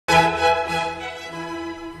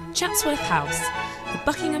Chatsworth House, the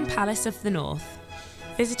Buckingham Palace of the North.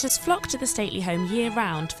 Visitors flock to the stately home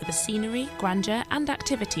year-round for the scenery, grandeur and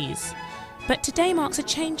activities. But today marks a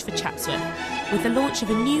change for Chatsworth, with the launch of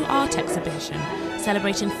a new art exhibition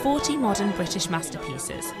celebrating 40 modern British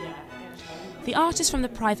masterpieces. The art is from the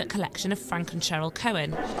private collection of Frank and Cheryl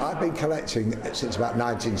Cohen. I've been collecting since about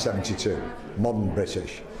 1972, modern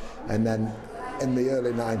British, and then in the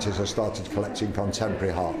early 90s I started collecting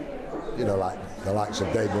contemporary art, you know, like the likes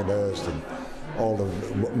of Damien Hirst and all the,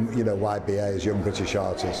 you know, YBA's, Young British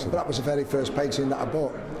Artists. That was the very first painting that I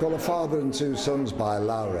bought, called A Father and Two Sons by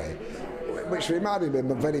Lowry, which reminded me of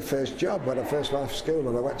my very first job when I first left school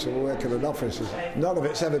and I went to work in an office. None of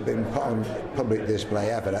it's ever been put on public display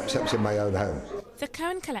ever, except in my own home. The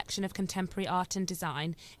Cohen collection of contemporary art and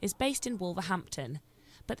design is based in Wolverhampton,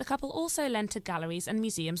 but the couple also lend to galleries and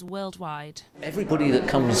museums worldwide. Everybody that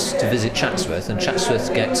comes to visit Chatsworth, and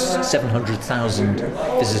Chatsworth gets 700,000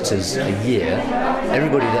 visitors a year,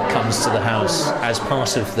 everybody that comes to the house as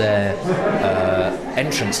part of their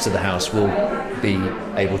entrance to the house will be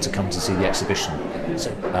able to come to see the exhibition.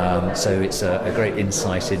 So it's a great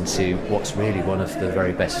insight into what's really one of the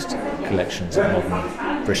very best collections of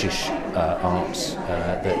modern British arts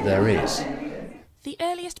that there is. The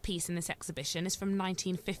earliest piece in this exhibition is from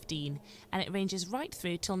 1915 and it ranges right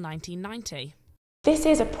through till 1990. This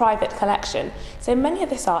is a private collection, so many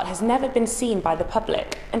of this art has never been seen by the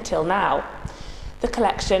public until now. The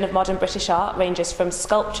collection of modern British art ranges from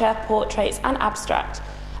sculpture, portraits and abstract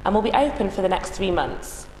and will be open for the next 3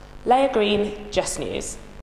 months. Leah Green, Just News.